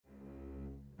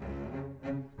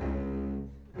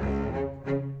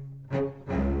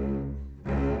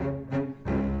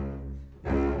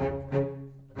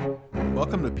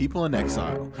Welcome to People in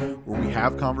Exile, where we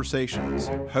have conversations,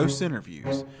 host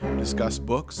interviews, discuss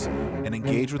books, and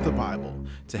engage with the Bible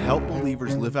to help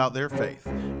believers live out their faith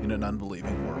in an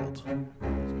unbelieving world.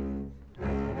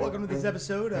 Welcome to this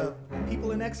episode of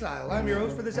People in Exile. I'm your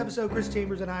host for this episode, Chris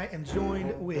Chambers, and I am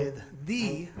joined with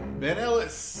the Ben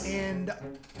Ellis. And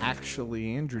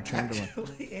Actually, Andrew Chamberlain.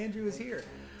 Andrew is here.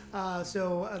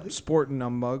 Sporting a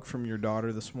mug from your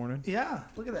daughter this morning. Yeah,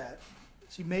 look at that.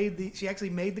 She actually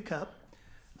made the cup,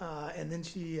 and then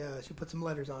she put some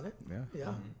letters on it. Yeah.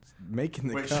 Yeah. Making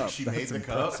the Wait, cup. she that's made the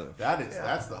impressive. cup?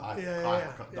 That's the high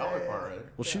dollar part right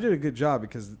there. Well, she did a good job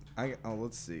because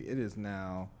let's see. It is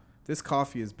now. This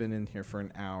coffee has been in here for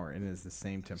an hour and it is the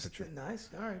same temperature. Nice.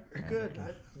 All right. Very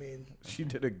good. I mean, she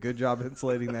did a good job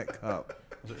insulating that cup.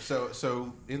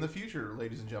 So in the future,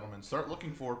 ladies and gentlemen, start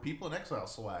looking for People in Exile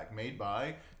swag made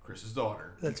by Chris's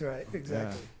daughter. That's right.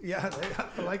 Exactly. Yeah,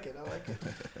 I like it.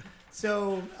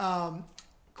 So,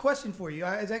 question for you.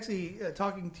 I was actually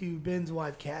talking to Ben's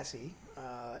wife, Cassie,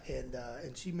 and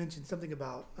she mentioned something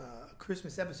about a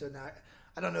Christmas episode. Now,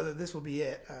 I don't know that this will be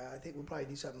it. I think we'll probably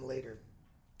do something later.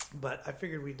 But I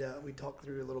figured we'd talk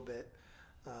through a little bit.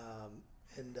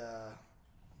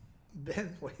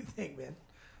 Ben, what do you think, Ben?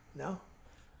 No?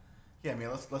 Yeah,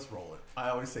 man, let's roll it. I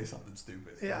always say something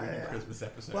stupid. Yeah, we do yeah. Christmas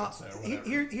episodes. Well, so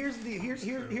whatever.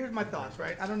 here's my thoughts.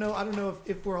 Right? I don't know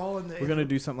if we're all in the. We're gonna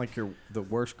do something like the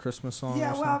worst Christmas song.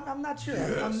 Yeah, or well, something? I'm not sure.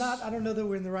 I don't know that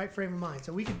we're in the right frame of mind.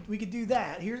 So we could do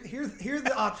that. Here are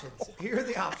the options. Here are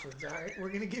the options. All right, we're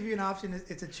gonna give you an option.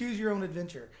 It's a choose your own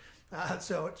adventure.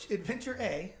 So adventure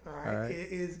A, all right.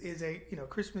 Is a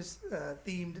Christmas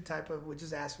themed type of. We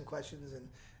just ask some questions and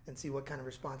see what kind of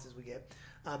responses we get.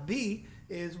 B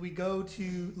is we go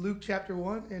to Luke chapter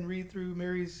 1 and read through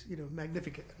Mary's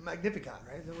Magnificat, right?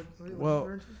 Is that what Well,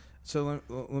 we're into? so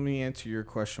let me answer your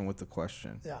question with the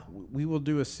question. Yeah. We will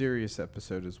do a serious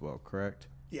episode as well, correct?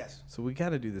 Yes. So we got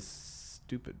to do this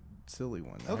stupid, silly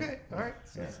one. Right? Okay. All right.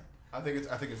 So, I think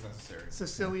it's necessary. so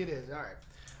silly it is. All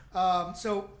right.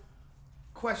 So.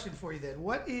 Question for you then: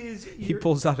 What is your, He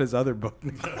pulls out his other book.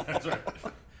 That's right.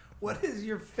 What is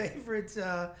your favorite?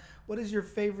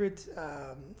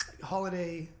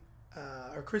 Holiday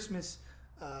or Christmas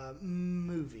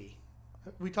movie?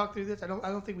 We talked through this. I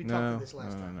don't think we talked through this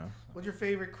last time. No. What's your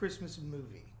favorite Christmas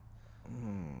movie?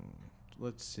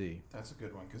 Let's see. That's a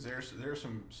good one because there are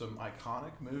some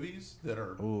iconic movies that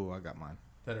are Oh, I got mine.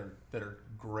 that are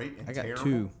great and I got terrible.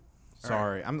 two. Sorry, All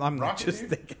right. I'm not Rocket just dude.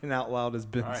 thinking out loud as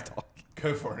Ben's All right. talking.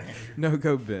 Go for it, Andrew. No,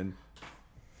 go Ben.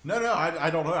 No,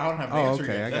 I don't know. I don't have an Oh, answer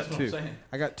okay. yet. I That's got what two. I'm saying.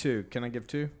 I got two. Can I give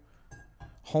two?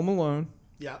 Home Alone.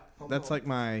 Yeah, That's like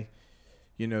my,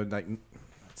 like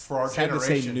For our sad to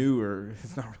generation. say newer.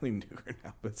 It's not really newer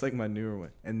now, but it's like my newer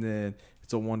one. And then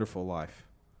It's a Wonderful Life.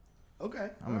 Okay.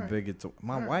 I'm a big.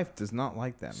 My wife does not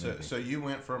like that movie. So you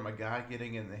went from a guy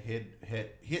getting in the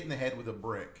hitting the head with a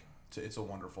brick to It's a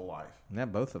Wonderful Life. Yeah,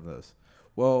 both of those.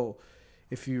 Well,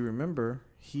 if you remember,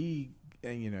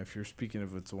 if you're speaking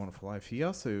of It's a Wonderful Life, he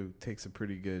also takes a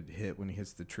pretty good hit when he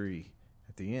hits the tree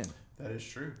at the end. That is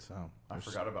true. So I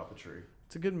forgot about the tree.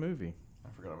 It's a good movie. I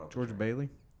forgot about George the tree. Bailey.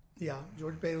 Yeah,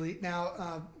 George Bailey.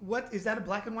 Now, what is that? A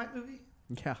black and white movie?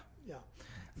 Yeah. Yeah.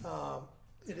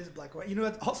 It is a black and white. You know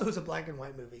what? Also, is a black and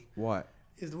white movie. What?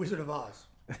 Is The Wizard of Oz.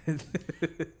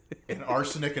 And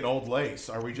Arsenic and Old Lace.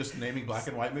 Are we just naming black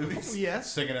and white movies?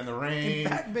 Yes. Singing in the Rain. In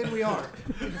fact, Ben, we are.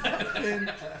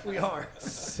 We are.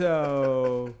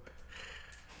 So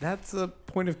that's a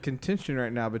point of contention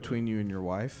right now between you and your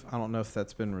wife. I don't know if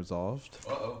that's been resolved.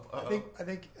 I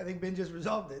think Ben just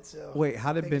resolved it. So Wait,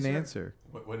 how did Thank Ben you, sir. answer?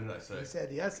 What did I say? He said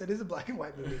yes. It is a black and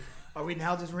white movie. Are we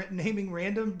now just naming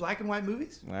random black and white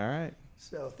movies? All right.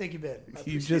 So thank you, Ben. I You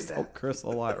appreciate just that. helped Chris a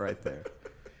lot right there.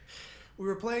 We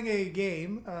were playing a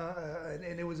game,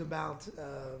 and it was about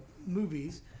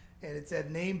movies, and it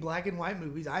said name black and white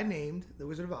movies. I named The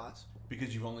Wizard of Oz.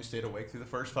 Because you've only stayed awake through the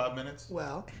first 5 minutes?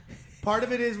 Well, part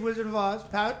of it is Wizard of Oz.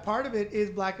 Part of it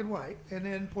is black and white, and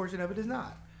then portion of it is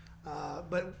not.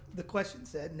 But the question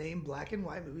said name black and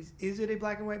white movies. Is it a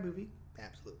black and white movie?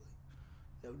 Absolutely,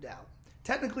 no doubt.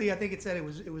 Technically, I think it said it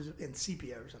was in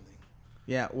sepia or something.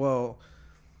 Yeah, well,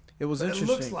 it was But interesting.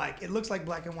 it looks like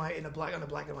black and white on a black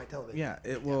and white television. Yeah,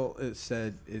 it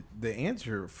said the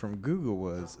answer from Google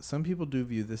was some people do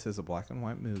view this as a black and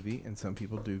white movie, and some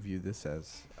people do view this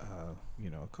as a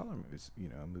color movie,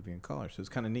 a movie in color. So it's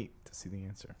kind of neat to see the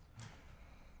answer.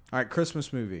 All right,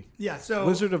 Christmas movie. Yeah. So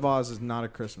Wizard of Oz is not a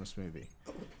Christmas movie.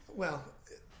 Well,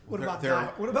 What about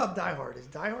They're- what about Die Hard? Is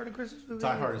Die Hard a Christmas movie?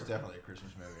 Die Hard is definitely a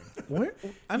Christmas movie. Where,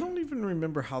 I don't even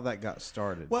remember how that got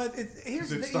started. Well, here's the It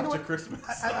thing. You know starts at what? Christmas.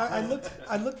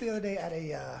 I looked the other day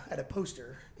at a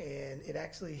poster, and it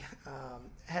actually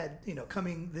had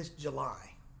coming this July.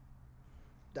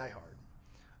 Die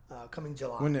Hard, coming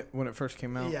July. When it first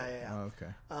came out. Yeah. Oh,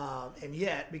 okay. And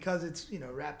yet, because it's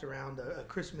wrapped around a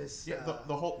Christmas. Yeah,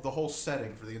 the whole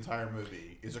setting for the entire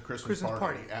movie is a Christmas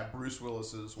party at Bruce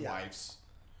Willis's wife's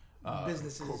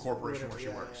businesses, corporation whatever, where she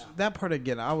works. yeah. That part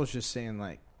again, I was just saying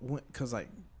like, because like,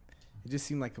 it just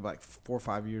seemed like 4 or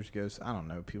 5 years ago. So I don't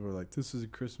know. People were like, "This is a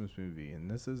Christmas movie,"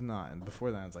 and this is not. And before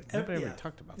that, I was like, nobody ever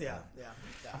talked about that.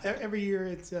 Yeah. Every year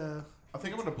it's. I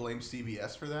think I'm going to blame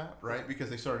CBS for that, right? Because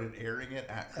they started airing it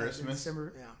at Christmas.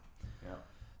 December, yeah. Yeah.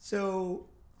 So,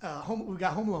 we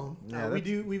got Home Alone. Yeah,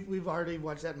 We've already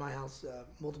watched that in my house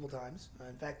multiple times.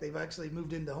 In fact, they've actually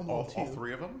moved into Home Alone 2. All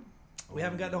three of them? We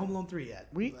haven't gotten to Home Alone 3 yet.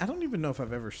 I don't even know if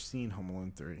I've ever seen Home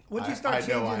Alone 3. Once you start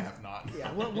changing, know I have not.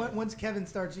 Yeah. Once Kevin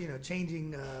starts,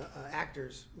 changing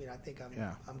actors, I think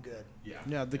I'm good. Yeah.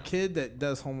 Yeah, the kid that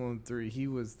does Home Alone 3, he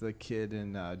was the kid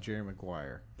in Jerry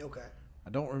Maguire. Okay. I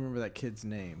don't remember that kid's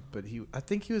name, but I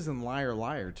think he was in Liar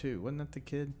Liar too. Wasn't that the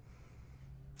kid?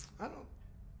 I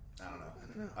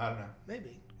don't know.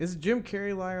 Maybe. Is Jim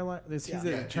Carrey Liar Liar? Is he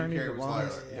the attorney Jim that Carrey was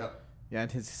lies? Liar. Yep. Yeah,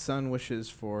 and his son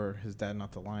wishes for his dad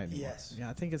not to lie anymore. Yes. Yeah,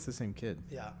 I think it's the same kid.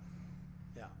 Yeah.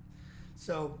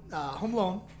 So Home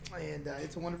Alone and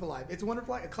It's a Wonderful Life. It's a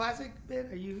Wonderful Life, a classic. Ben,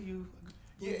 are you?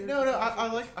 Yeah, no. I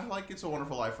like It's a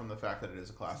Wonderful Life from the fact that it is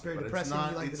a classic. It's very but depressing. It's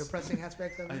not, You like the depressing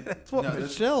aspects of it? That's what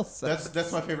Michelle said.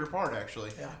 That's my favorite part,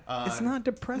 actually. Yeah. It's not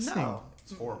depressing. No.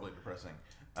 It's horribly depressing.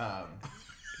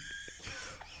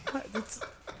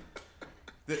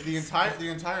 The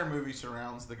entire movie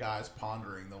surrounds the guys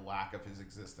pondering the lack of his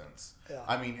existence. Yeah.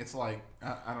 I mean, it's like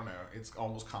I don't know. It's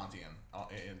almost Kantian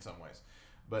in some ways.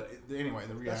 But anyway,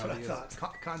 the That's what I reality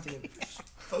thought. Content.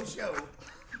 Faux show.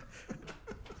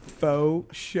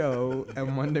 Faux show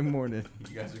and Monday morning. is,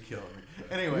 you guys are killing me.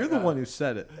 Anyway, You're the one who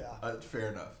said it. Yeah.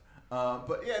 Fair enough.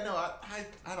 But yeah, no,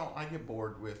 I get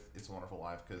bored with It's a Wonderful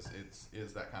Life because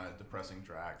it's that kind of depressing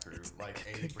drag through like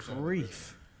 80% Good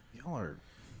grief. Y'all are.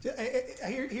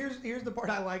 Here's the part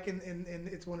I like in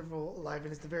It's a Wonderful Life,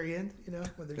 and it's the very end.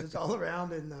 When they're just all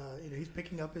around, and he's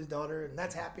picking up his daughter, and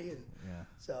that's happy, and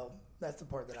so that's the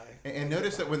part that I. And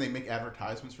notice that when they make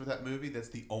advertisements for that movie, that's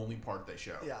the only part they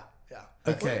show. Yeah.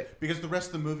 Okay. Because the rest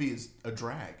of the movie is a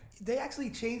drag. They actually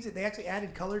changed it. They actually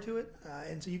added color to it,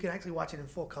 and so you can actually watch it in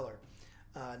full color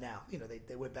now.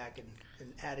 They went back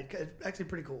and added. It's actually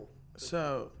pretty cool.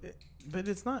 So, but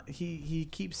it's not. He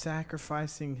keeps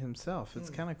sacrificing himself. It's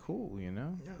kind of cool, Yeah.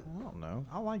 I don't know.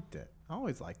 I liked it. I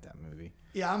always liked that movie.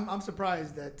 Yeah, I'm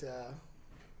surprised that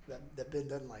Ben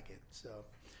doesn't like it. So,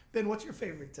 Ben, what's your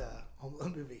favorite Home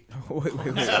Alone movie?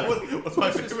 wait. What's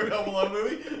my favorite Home Alone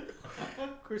movie?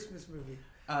 Christmas movie.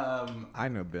 I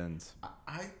know Ben's.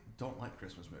 I don't like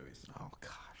Christmas movies. Oh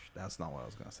gosh, that's not what I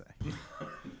was gonna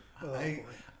say.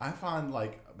 I find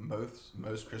like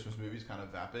most Christmas movies kind of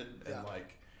vapid and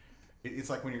like it's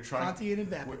like when you're trying Conti and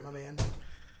Vapid, my man.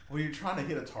 when you're trying to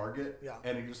hit a target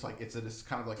and you're just like it's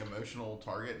kind of like emotional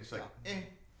target. It's like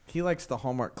He likes the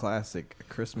Hallmark classic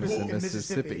Christmas in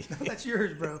Mississippi. That's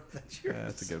yours, bro. That's yours. Yeah,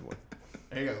 that's a good one.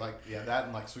 There you go. Like that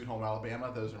and like Sweet Home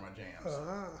Alabama. Those are my jams.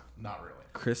 Not really.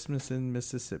 Christmas in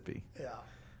Mississippi. Yeah.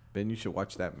 Ben, you should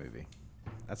watch that movie.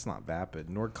 That's not vapid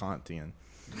nor Kantian.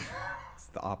 It's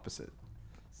the opposite.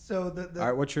 So the All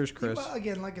right, what's yours, Chris? Well,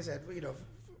 again, like I said,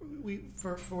 we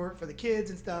for the kids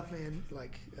and stuff, man.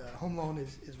 Like Home Alone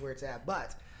is where it's at.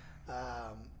 But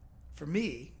for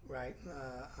me, right,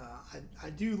 I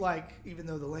do like, even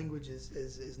though the language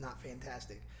is not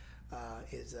fantastic,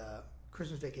 is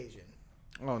Christmas Vacation.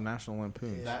 Oh, National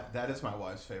Lampoon. Yeah. That is my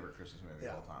wife's favorite Christmas movie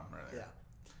of all time, right there.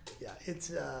 Yeah. It's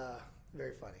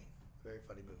very funny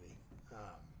movie.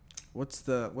 What's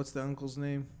the uncle's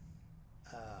name?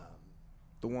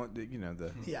 The one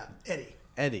that Eddie.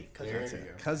 Eddie. There you go.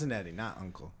 Cousin Eddie, not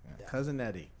uncle. Yeah. Cousin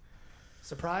Eddie.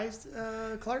 Surprised,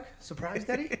 Clark? Surprised,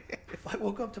 Eddie? If I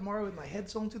woke up tomorrow with my head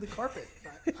sewn to the carpet,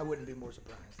 I wouldn't be more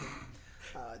surprised.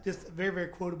 Just very, very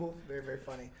quotable, very, very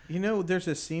funny. There's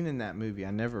a scene in that movie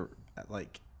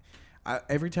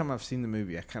every time I've seen the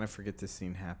movie, I kind of forget this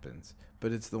scene happens.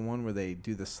 But it's the one where they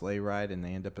do the sleigh ride and they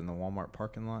end up in the Walmart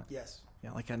parking lot. Yes.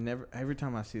 Yeah, every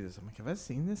time I see this, I'm like, have I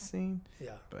seen this scene?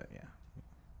 Yeah. But yeah.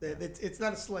 It's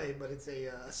not a sleigh, but it's a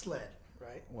sled,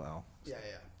 right? Well. Yeah.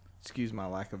 Excuse my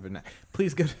lack of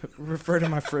Please refer to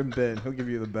my friend Ben. He'll give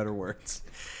you the better words.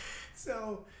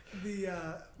 So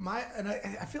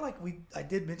I feel like I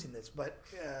did mention this, but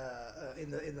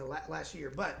in the last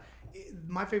year. But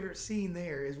my favorite scene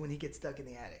there is when he gets stuck in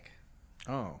the attic.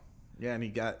 Oh, yeah, and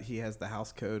he has the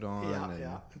house coat on.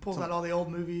 Yeah. He pulls out all the old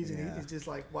movies, and Yeah. he's just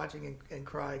like watching and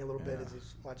crying a little bit as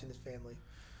he's watching his family.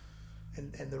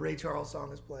 And the Ray Charles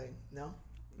song is playing. No?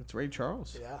 It's Ray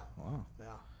Charles. Yeah. Wow. Yeah.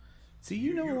 See,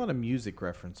 you know a lot of music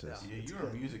references. Yeah. Yeah, It's you were a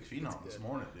good. music phenom this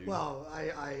morning, dude. Well,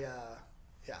 I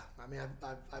mean,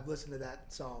 I've listened to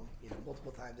that song,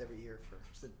 multiple times every year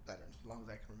as long as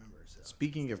I can remember. So.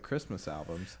 Speaking of Christmas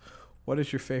albums, what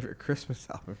is your favorite Christmas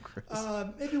album, Chris?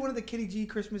 Maybe one of the Kenny G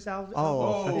Christmas albums.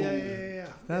 Oh. Yeah.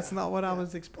 That's not what I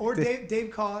was expecting. Or Dave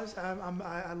Cause.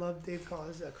 I love Dave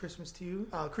Cause. Christmas to You.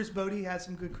 Chris Bodie had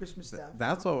some good Christmas stuff.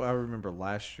 That's what I remember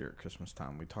last year at Christmas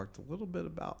time. We talked a little bit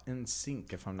about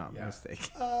NSYNC, if I'm not mistaken.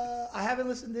 I haven't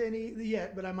listened to any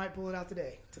yet, but I might pull it out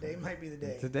today. Today might be the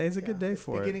day. Today's a good day it's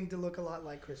for it. beginning to look a lot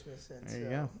like Christmas. And There you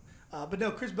go. But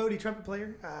no, Chris Bodie, trumpet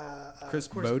player. Chris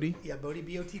of course, Bodie? Yeah, Bodie,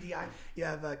 Botti. You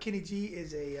have Kenny G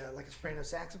is like a soprano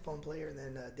saxophone player, and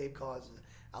then Dave Cause is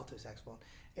alto saxophone.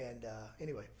 And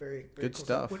anyway, very Good cool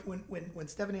stuff. When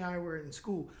Stephanie and I were in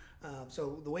school,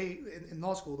 so the way in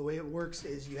law school, the way it works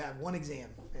is you have one exam,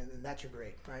 and that's your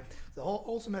grade, right? The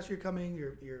whole semester you're coming,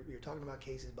 you're talking about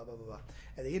cases, blah blah blah blah.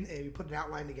 At the end, you put an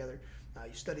outline together.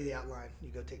 You study the outline.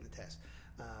 You go take the test.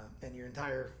 And your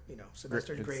entire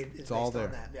semester grade is it's based all on there.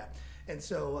 that. Yeah, and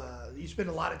so you spend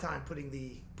a lot of time putting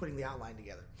the outline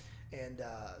together. And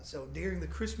so during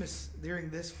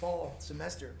this fall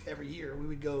semester every year, we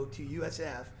would go to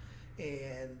USF,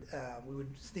 and we would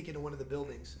sneak into one of the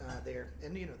buildings there,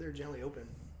 and they're generally open.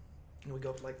 And we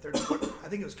go up to like 34th, I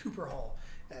think it was Cooper Hall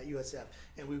at USF,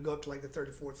 and we would go up to like the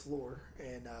 34th floor,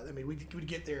 and we'd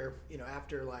get there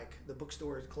after like the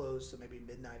bookstore is closed, so maybe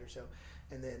midnight or so.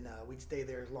 And then we'd stay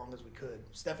there as long as we could.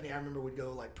 Stephanie, I remember, would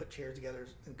go like put chairs together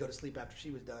and go to sleep after she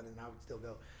was done, and I would still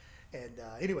go. And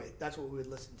anyway, that's what we would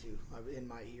listen to in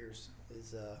my ears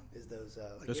is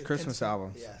those Christmas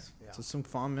albums. Yes, yeah. So some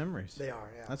fond memories. They are.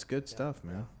 Yeah. That's good stuff,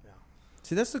 man. Yeah.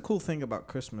 See, that's the cool thing about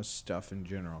Christmas stuff in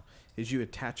general is you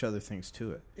attach other things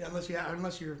to it. Yeah,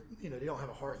 unless you're you don't have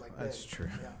a heart like that. That's true.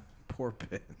 Yeah. Poor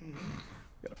Ben.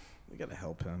 Mm-hmm. We gotta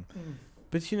help him.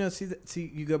 But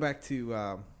see, you go back to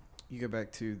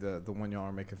the one y'all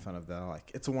are making fun of,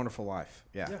 It's a Wonderful Life.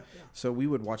 Yeah. Yeah. So we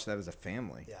would watch that as a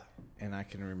family. Yeah. And I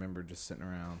can remember just sitting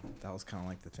around. That was kind of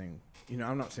like the thing.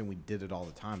 I'm not saying we did it all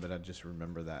the time, but I just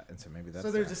remember that, and so maybe that's.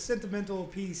 So there's a sentimental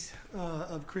piece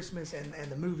of Christmas and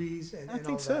the movies and I and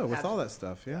think all so that. with all that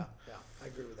stuff. Yeah. Yeah, I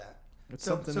agree with that. It's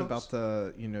So- something so- about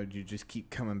you just keep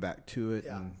coming back to it,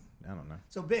 Yeah. and I don't know.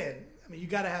 So Ben, you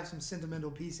got to have some sentimental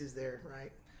pieces there,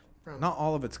 right? From Not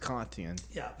all of it's content.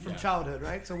 from childhood,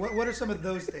 right? So what are some of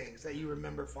those things that you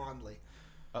remember fondly?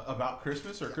 About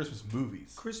Christmas or Christmas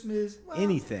movies? Christmas, well,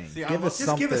 Anything. See, Give us Just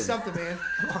something. give us something, man.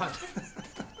 Come on.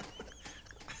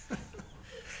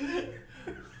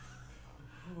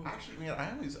 Actually,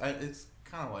 man, it's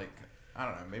kind of like, I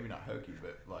don't know, maybe not hokey,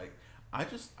 but like,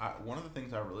 one of the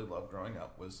things I really loved growing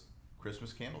up was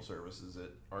Christmas candle services at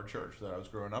our church that I was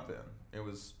growing up in.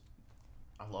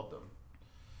 I loved them.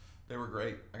 They were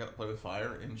great. I got to play with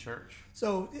fire in church.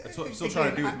 So That's what I'm still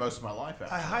trying to do with most of my life.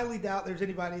 I highly doubt there's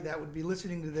anybody that would be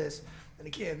listening to this. And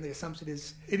again, the assumption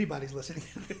is anybody's listening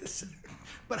to this.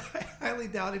 But I highly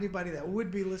doubt anybody that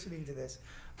would be listening to this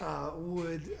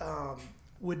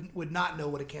would not know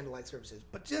what a candlelight service is.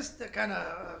 But just a kind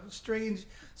of strange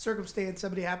circumstance,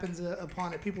 somebody happens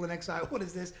upon it. People in exile, what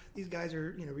is this? These guys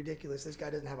are ridiculous. This guy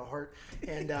doesn't have a heart,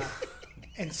 and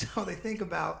and so they think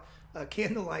about a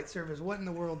candlelight service. What in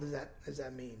the world does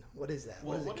that mean? What is that?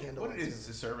 Well, what is a candlelight what it is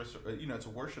service? a service. It's a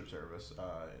worship service.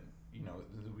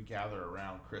 We gather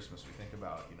around Christmas. We think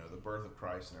about the birth of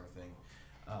Christ and everything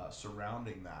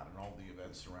surrounding that, and all the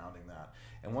events surrounding that.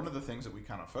 And one of the things that we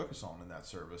kind of focus on in that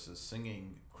service is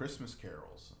singing Christmas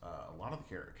carols. A lot of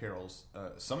the carols,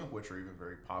 some of which are even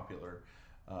very popular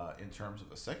in terms of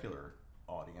a secular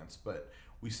audience, but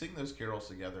we sing those carols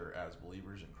together as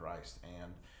believers in Christ.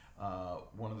 And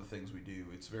one of the things we do,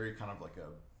 it's very kind of like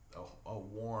a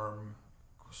warm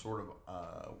sort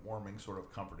of warming, sort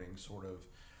of comforting, sort of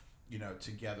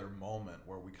together moment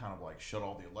where we kind of like shut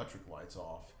all the electric lights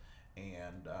off,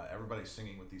 and everybody's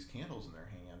singing with these candles in their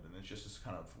hand, and it's just this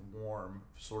kind of warm,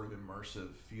 sort of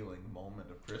immersive feeling moment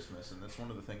of Christmas. And that's one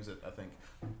of the things that I think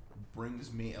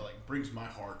brings my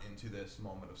heart into this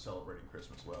moment of celebrating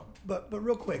Christmas well. But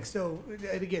real quick, so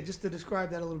and again, just to describe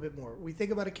that a little bit more, we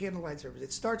think about a candlelight service.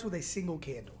 It starts with a single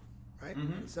candle, right?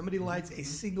 Mm-hmm. Somebody lights a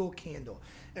single candle.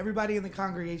 Everybody in the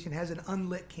congregation has an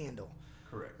unlit candle,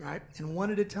 Correct. right? And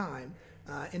one at a time,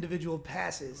 individual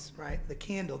passes, right, the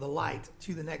candle, the light,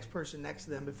 to the next person next to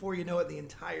them, before you know it, the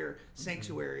entire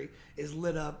sanctuary is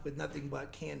lit up with nothing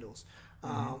but candles.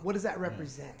 What does that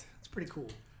represent? It's pretty cool.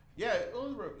 Yeah,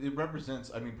 it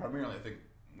represents, I mean, primarily, I think,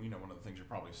 one of the things you're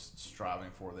probably striving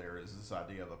for there is this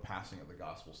idea of a passing of the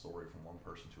gospel story from one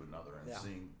person to another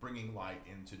and bringing light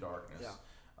into darkness.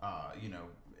 Yeah.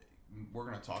 We're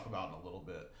going to talk about in a little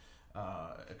bit,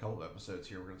 a couple of episodes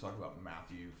here, we're going to talk about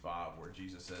Matthew 5, where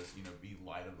Jesus says, be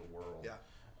light of the world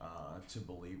to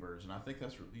believers. And I think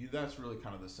that's really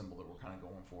kind of the symbol that we're kind of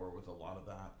going for with a lot of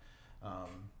that.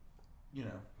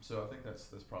 So I think that's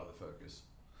probably the focus.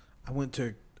 I went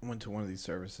to one of these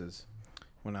services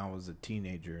when I was a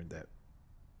teenager. That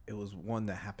it was one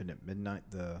that happened at midnight.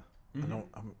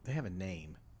 They have a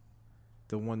name.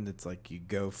 The one that's like you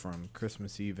go from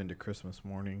Christmas Eve into Christmas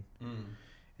morning,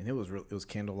 and it was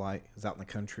candlelight. It was out in the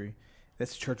country.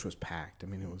 This church was packed. I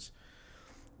mean, it was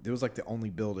like the only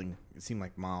building. It seemed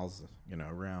like miles,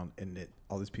 around, and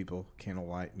all these people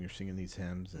candlelight, and you're singing these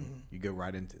hymns, and you go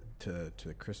right into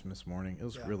to Christmas morning. It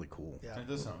was really cool. Yeah, it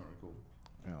does sound really cool.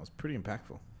 Yeah, it was pretty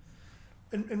impactful.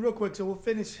 And real quick, so we'll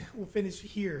finish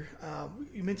here.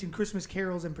 You mentioned Christmas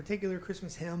carols, in particular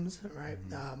Christmas hymns, right?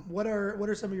 What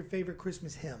are some of your favorite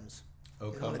Christmas hymns? I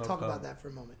want to talk about that for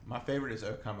a moment. My favorite is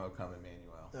O Come,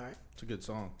 Emmanuel. All right, it's a good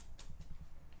song.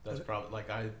 That's probably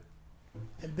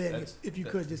And Ben, if you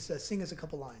could just sing us a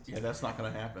couple lines. Yeah, that's not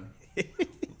going to happen.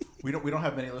 We don't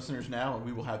have many listeners now, and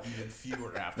we will have even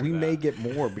fewer after. We may get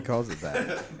more because of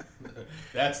that.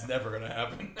 That's never going to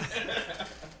happen.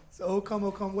 So, O Come,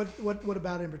 what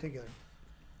about it in particular?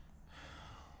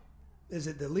 Is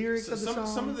it the lyrics of the song?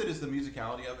 Some of it is the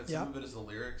musicality of it. Some of it is the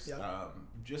lyrics.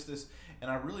 Just this,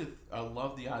 and I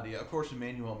love the idea. Of course,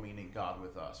 Emmanuel meaning God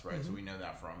with us, right? So we know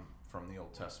that from the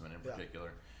Old Testament in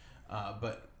particular.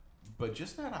 But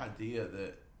just that idea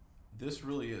that this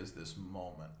really is this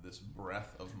moment, this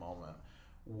breath of moment,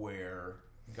 where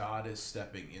God is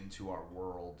stepping into our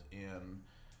world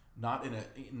not in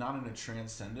a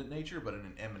transcendent nature, but in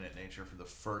an immanent nature for the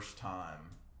first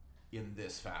time in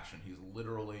this fashion. He's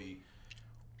literally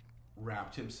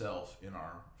wrapped himself in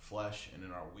our flesh and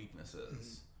in our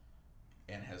weaknesses,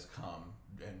 and has come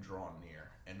and drawn near.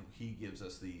 And he gives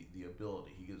us the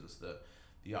ability. He gives us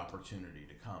the opportunity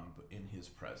to come in his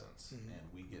presence, and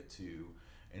we get to.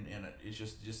 And it's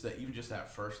just that, even just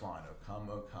that first line, O come,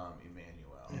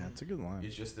 Emmanuel. Yeah, it's a good line.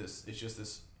 It's just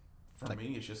this. For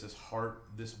me, it's just this heart,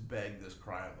 this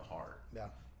cry of the heart. Yeah.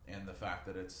 And the fact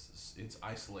that it's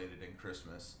isolated in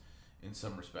Christmas, in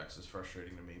some respects, is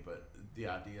frustrating to me. But the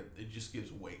idea, it just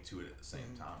gives weight to it at the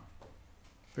same time.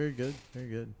 Very good, very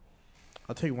good.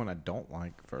 I'll tell you one I don't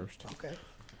like first. Okay.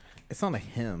 It's not a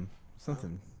hymn.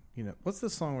 Something, what's the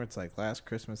song where it's like, Last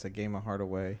Christmas I gave my heart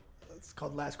away? It's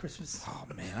called Last Christmas. Oh,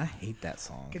 man, I hate that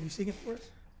song. Can you sing it for us?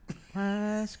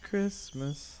 Last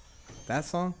Christmas. That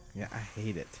song? Yeah, I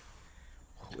hate it.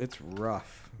 It's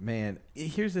rough. Man,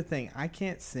 here's the thing. I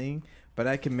can't sing, but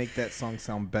I can make that song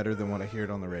sound better than when I hear it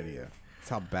on the radio. That's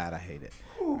how bad I hate it.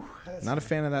 Ooh, not a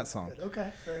fan of that song. Good.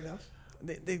 Okay, fair enough.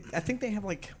 I think they have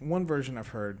like one version I've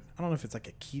heard. I don't know if it's like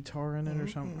a keytar in it or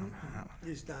something.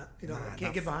 It's not.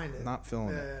 Can't get behind it. Not feeling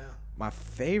it. Yeah. My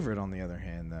favorite, on the other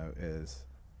hand, though, is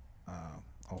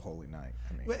Oh Holy Night.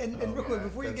 I mean, and real quick,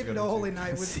 before you get into Oh Holy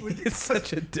Night, it's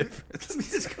such a difference. Let me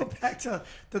just go back to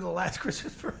the Last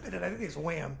Christmas for a minute. I think it's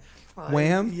Wham.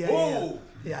 Wham?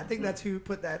 Yeah, I think that's who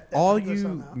put that all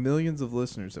you millions of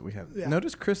listeners that we have. Yeah.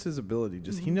 Notice Chris's ability.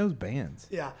 He knows bands.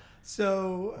 Yeah.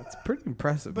 So it's pretty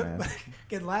impressive, man. But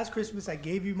again, Last Christmas I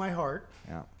gave you my heart.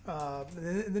 Yeah.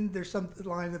 And then there's some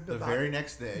line about the very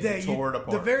next day you tore it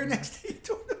apart. The very next day you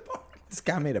tore it apart. This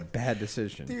guy made a bad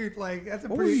decision, dude. Like that's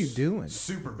what were you doing?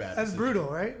 Super bad. That's brutal,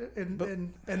 right?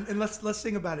 And let's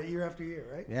sing about it year after year,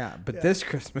 right? Yeah, but this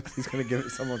Christmas he's going to give it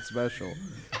someone special.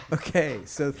 Okay,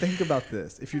 so think about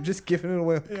this: if you're just giving it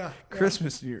away,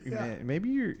 Christmas, man, maybe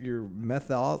your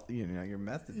method's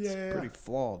pretty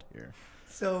flawed here.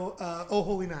 So, Oh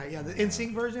Holy Night, the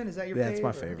NSYNC version, is that your favorite? That's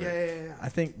my favorite. Yeah. I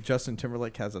think Justin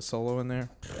Timberlake has a solo in there.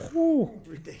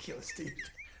 Ridiculous, dude.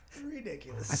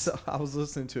 Ridiculous. I was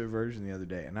listening to a version the other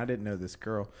day, and I didn't know this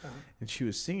girl, and she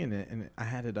was singing it, and I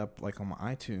had it up like on my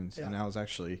iTunes, and I was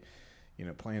actually,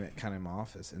 playing it kind of in my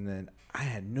office, and then I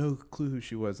had no clue who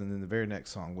she was, and then the very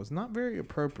next song was not very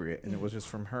appropriate, and it was just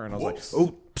from her, and I was like,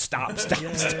 oh, stop.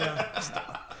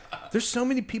 There's so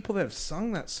many people that have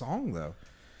sung that song, though.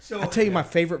 So I'll tell you my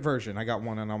favorite version. I got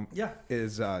one, and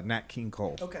is Nat King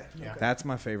Cole. Okay. That's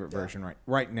my favorite version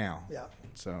right now. Yeah.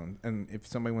 So, and if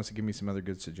somebody wants to give me some other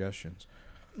good suggestions.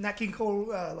 Nat King Cole,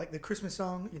 like the Christmas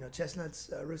song,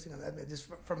 chestnuts roasting on that. I mean, just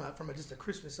from just a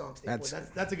Christmas song standpoint,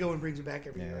 that's a good one. Brings you back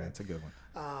every year. Yeah, right? that's a good one.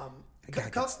 That guy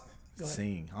could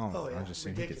sing. I'm just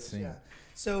saying he could sing. Yeah.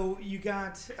 So you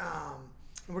got,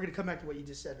 and we're gonna come back to what you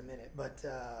just said in a minute, but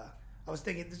I was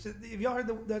thinking, have y'all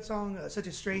heard that song, "Such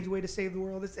a Strange Way to Save the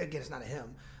World"? It's not a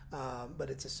hymn, but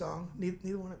it's a song.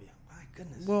 Neither one of you. My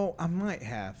goodness. Well, I might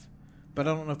have, but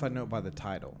I don't know if I know it by the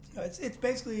title. It's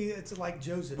basically like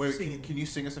Joseph singing. Can you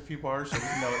sing us a few bars so we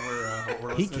know what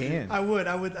we're He listening to? can. I would.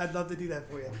 I'd love to do that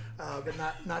for you, but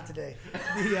not today.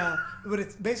 But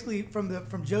it's basically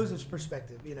from Joseph's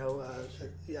perspective.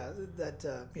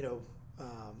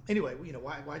 Anyway,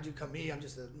 why'd you come to me? I'm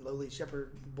just a lowly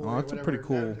shepherd boy. Oh, that's a pretty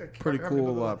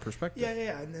cool perspective.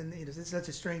 Yeah. And then it's such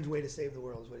a strange way to save the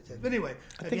world is what he said. But anyway,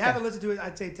 if you think haven't listened to it,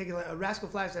 I'd say take a Rascal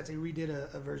Flatts. I'd say redid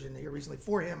a version here recently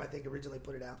for him. I think originally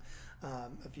put it out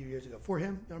a few years ago for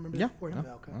him. You remember? Yeah. For him.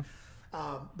 Yeah. Okay.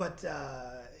 But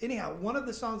anyhow, one of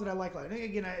the songs that I like,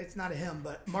 again, it's not a hymn,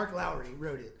 but Mark Lowry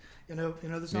wrote it. You know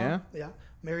the song? Yeah.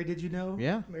 Mary, Did You Know?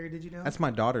 Yeah. Mary, Did You Know? That's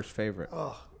my daughter's favorite.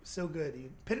 Oh, so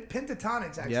good.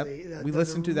 Pentatonics, actually. Yep. We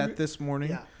listened to that this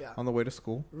morning on the way to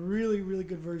school. Really, really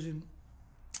good version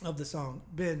of the song.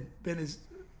 Ben he's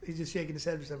just shaking his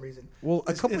head for some reason. Well,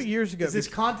 a couple years ago. Is this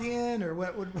Kantian or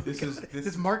what? This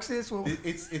is Marxist? Well,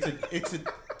 it's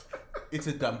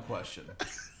a dumb question.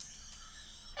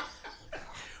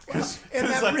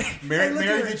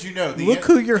 Mary, did you know? Look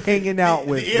who you're hanging out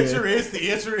with. The answer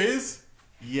is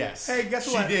yes. Hey,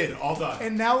 guess what? She did. All done.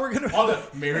 And now we're gonna all done.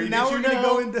 Mary, now did we're you gonna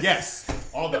know? go into yes.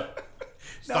 All done.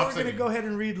 Now we're gonna go ahead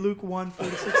and read Luke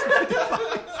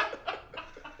 1:46-55.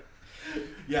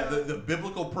 Yeah, the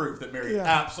biblical proof that Mary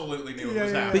absolutely knew it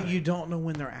was happening. But you don't know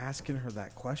when they're asking her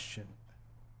that question.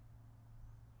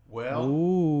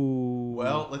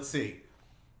 Well, let's see.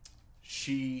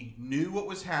 She knew what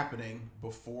was happening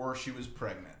before she was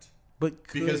pregnant.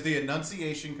 Because the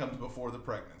Annunciation comes before the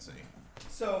pregnancy.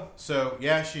 So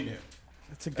yeah, she knew.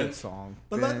 It's a good song.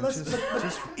 But let's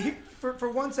for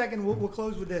 1 second, we'll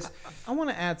close with this. I want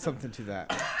to add something to that.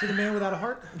 To the Man Without a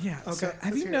Heart? Yeah. Okay. So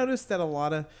have you noticed that a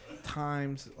lot of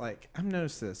times, like, I've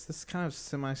noticed this is kind of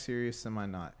semi-serious,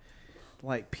 semi-not.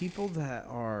 Like, people that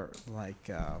are, like,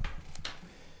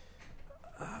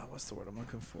 what's the word I'm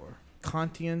looking for?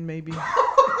 Kantian, maybe?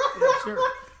 Yeah,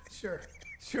 sure.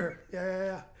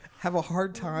 Yeah. Have a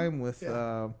hard time with,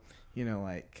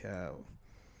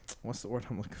 what's the word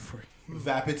I'm looking for?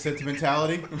 Vapid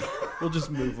sentimentality. We'll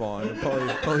just move on.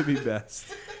 It'll probably be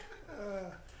best.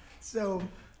 So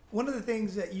one of the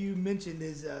things that you mentioned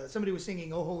is somebody was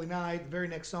singing "Oh Holy Night." The very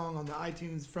next song on the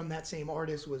iTunes from that same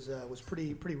artist was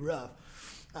pretty rough.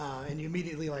 And you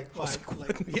immediately next.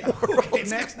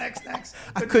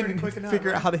 I couldn't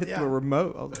figure out how to hit the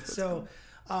remote. So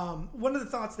one of the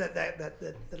thoughts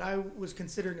that I was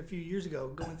considering a few years ago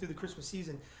going through the Christmas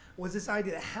season was this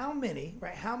idea that how many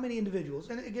individuals,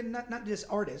 and again, not just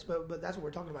artists, but that's what we're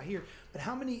talking about here, but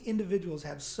how many individuals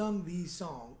have sung these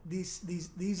songs,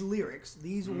 these lyrics,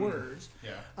 these words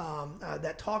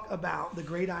that talk about the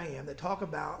great I am, that talk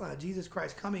about Jesus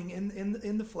Christ coming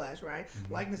in the flesh, right?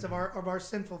 Mm-hmm. Likeness of our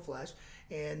sinful flesh,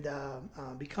 and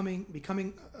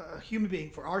becoming a human being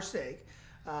for our sake,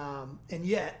 and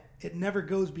yet it never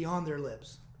goes beyond their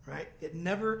lips. Right. It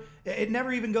never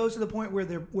even goes to the point where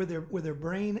their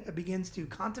brain begins to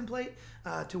contemplate,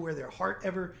 to where their heart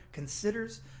ever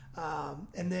considers,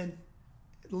 and then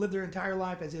live their entire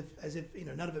life as if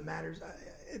none of it matters.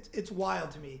 It's wild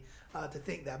to me to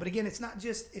think that. But again, it's not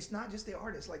just the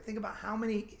artists. Like, think about how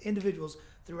many individuals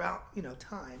throughout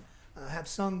time have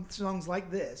sung songs like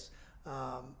this,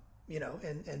 and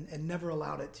never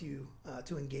allowed it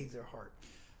to engage their heart.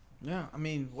 Yeah, I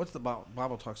mean, what's the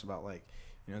Bible talks about, like,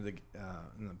 in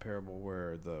the parable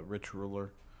where the rich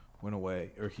ruler went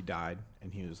away, or he died,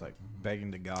 and he was like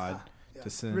begging to God to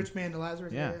send rich man to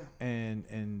Lazarus. Yeah.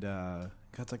 And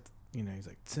God's like, he's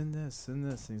like, send this,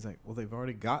 and he's like, well, they've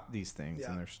already got these things,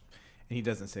 and he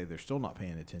doesn't say they're still not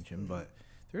paying attention, but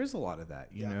there is a lot of that.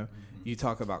 You know, you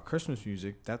talk about Christmas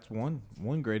music. That's one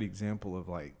great example of,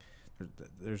 like,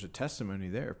 there's a testimony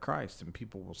there of Christ, and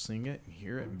people will sing it and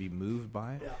hear it and be moved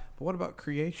by it. Yeah. But what about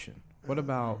creation? What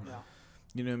about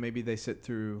maybe they sit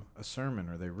through a sermon,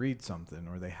 or they read something,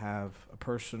 or they have a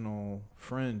personal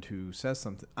friend who says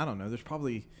something. I don't know. There's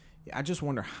probably, I just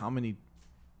wonder how many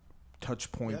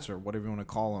touch points or whatever you want to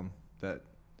call them that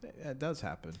does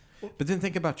happen. But then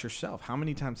think about yourself. How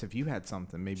many times have you had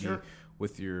something maybe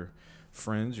with your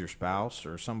friends, your spouse,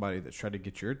 or somebody that's tried to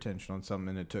get your attention on something,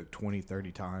 and it took 20,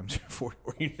 30 times before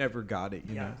you never got it,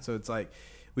 you know? So it's like,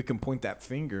 we can point that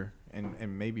finger,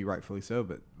 and maybe rightfully so,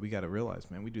 but we got to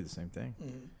realize, man, we do the same thing.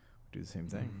 Mm-hmm. do the same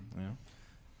thing. You know?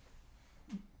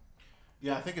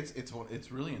 Yeah, I think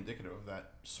it's really indicative of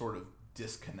that sort of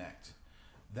disconnect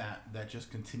that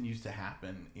just continues to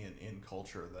happen in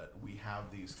culture, that we have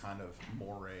these kind of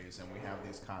mores and we have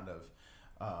these kind of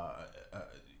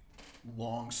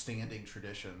long-standing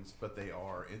traditions, but they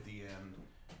are at the end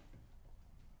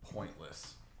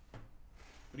pointless.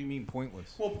 What do you mean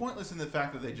pointless? Well, pointless in the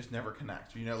fact that they just never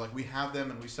connect. You know, like we have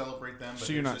them and we celebrate them. But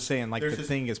So you're not saying like the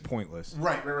thing is pointless.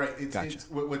 Right. Gotcha.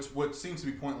 What seems to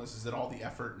be pointless is that all the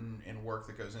effort and work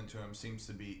that goes into them seems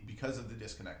to be because of the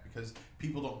disconnect, because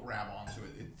people don't grab onto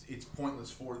it. It's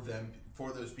pointless for them,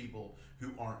 for those people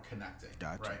who aren't connecting.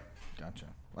 Gotcha. Right. Gotcha.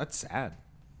 That's sad.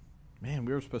 Man,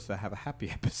 we were supposed to have a happy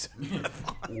episode.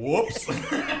 Whoops.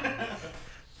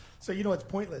 So you know it's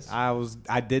pointless. I was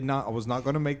not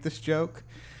going to make this joke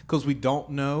because we don't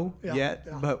know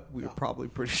yet, but we're probably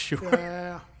pretty sure.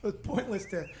 Yeah, it's pointless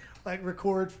to like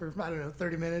record for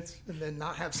 30 minutes and then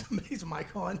not have somebody's mic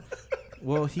on.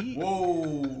 Well,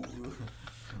 Whoa.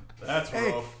 That's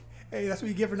rough. Hey, that's what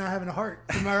you get for not having a heart.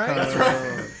 Am I right? That's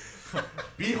right.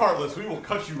 Be heartless. We will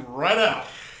cut you right out.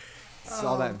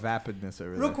 saw that vapidness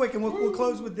over there. Real quick, and we'll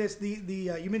close with this.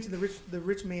 You mentioned the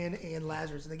rich man and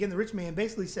Lazarus, and again, the rich man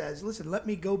basically says, "Listen, let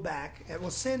me go back."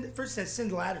 And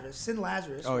send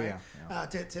Lazarus. Oh, right? yeah.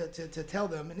 To tell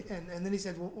them, and then he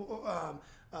said,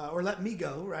 or let me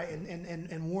go, right,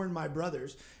 and warn my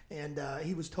brothers. And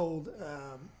he was told,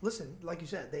 listen, like you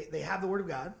said, they have the word of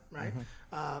God, right?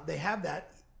 Mm-hmm. They have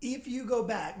that. If you go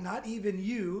back, not even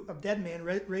you, a dead man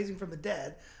raising from the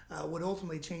dead, would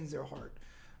ultimately change their heart.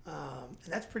 And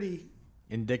that's pretty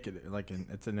indicative.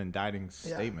 It's an indicting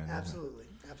statement. Absolutely.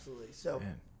 So,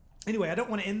 anyway, I don't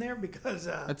want to end there because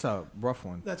that's a rough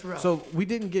one. That's rough. So we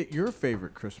didn't get your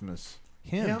favorite Christmas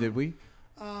hymn, did we?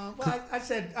 Well, I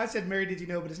said "Mary, Did You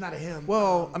Know," but it's not a hymn.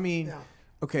 Well,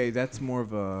 okay, that's more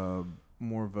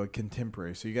of a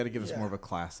contemporary. So you got to give us more of a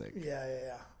classic.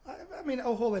 Yeah. I mean,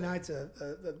 "Oh Holy Night's"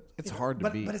 it's hard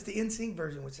to beat, but it's the NSYNC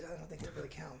version, which I don't think that really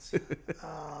counts.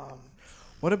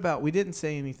 What about? We didn't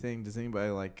say anything. Does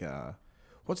anybody like?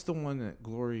 What's the one that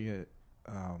Gloria,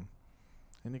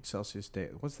 in Excelsis Day?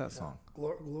 What's that song?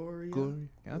 Gloria.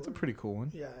 Yeah, that's a pretty cool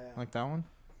one. Yeah. Like that one?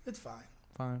 It's fine.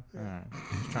 Fine. Yeah. All right.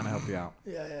 Just trying to help you out.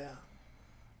 Yeah.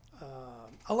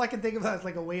 All I can think about is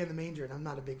like "Away in the Manger," and I'm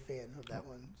not a big fan of that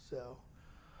one. So.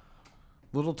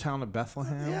 Little Town of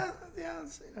Bethlehem. Yeah.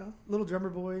 It's, Little Drummer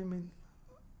Boy. I mean.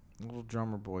 Little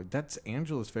Drummer Boy. That's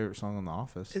Angela's favorite song on The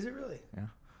Office. Is it really? Yeah.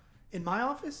 In My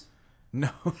Office? No.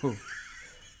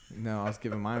 No, I was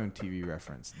giving my own TV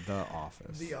reference. The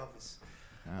Office. The Office.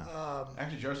 Yeah.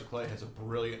 Actually, Joseph Clay has a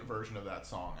brilliant version of that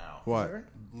song out. What? Sure.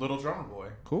 Little Drummer Boy.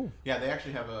 Cool. Yeah, they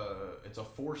actually have it's a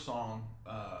 4-song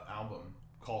album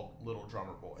called Little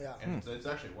Drummer Boy. Yeah. And it's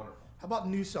actually wonderful. How about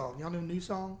New Song? Y'all know New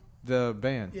Song? The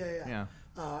band. Yeah.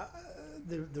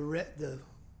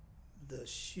 The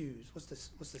shoes. What's the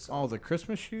song? Oh, the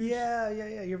Christmas shoes? Yeah.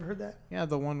 You ever heard that? Yeah,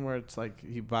 the one where it's like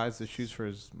he buys the shoes for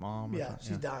his mom. Yeah,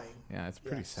 she's dying. Yeah, it's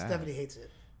pretty sad. Stephanie hates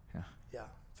it. Yeah.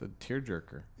 It's a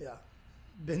tearjerker. Yeah.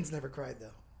 Ben's never cried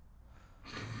though.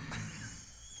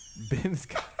 Ben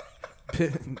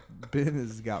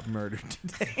has got murdered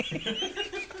today.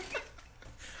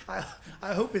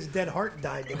 I hope his dead heart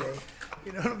died today.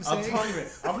 You know what I'm saying? I'm telling you,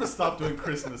 I'm going to stop doing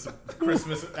Christmas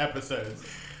episodes.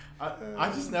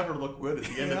 I just never look good at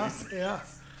the end of these. Yeah.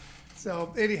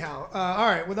 So anyhow, all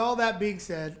right. With all that being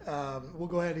said, we'll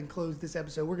go ahead and close this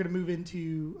episode. We're going to move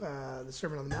into the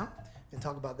Sermon on the Mount and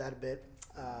talk about that a bit.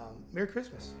 Merry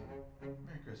Christmas.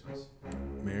 Merry Christmas.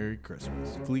 Merry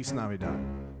Christmas. Feliz Navidad.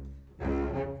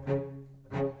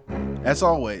 As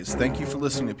always, thank you for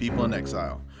listening to People in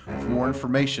Exile. For more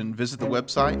information, visit the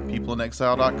website,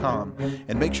 peopleinexile.com,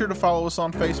 and make sure to follow us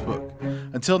on Facebook.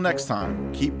 Until next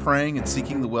time, keep praying and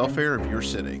seeking the welfare of your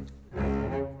city.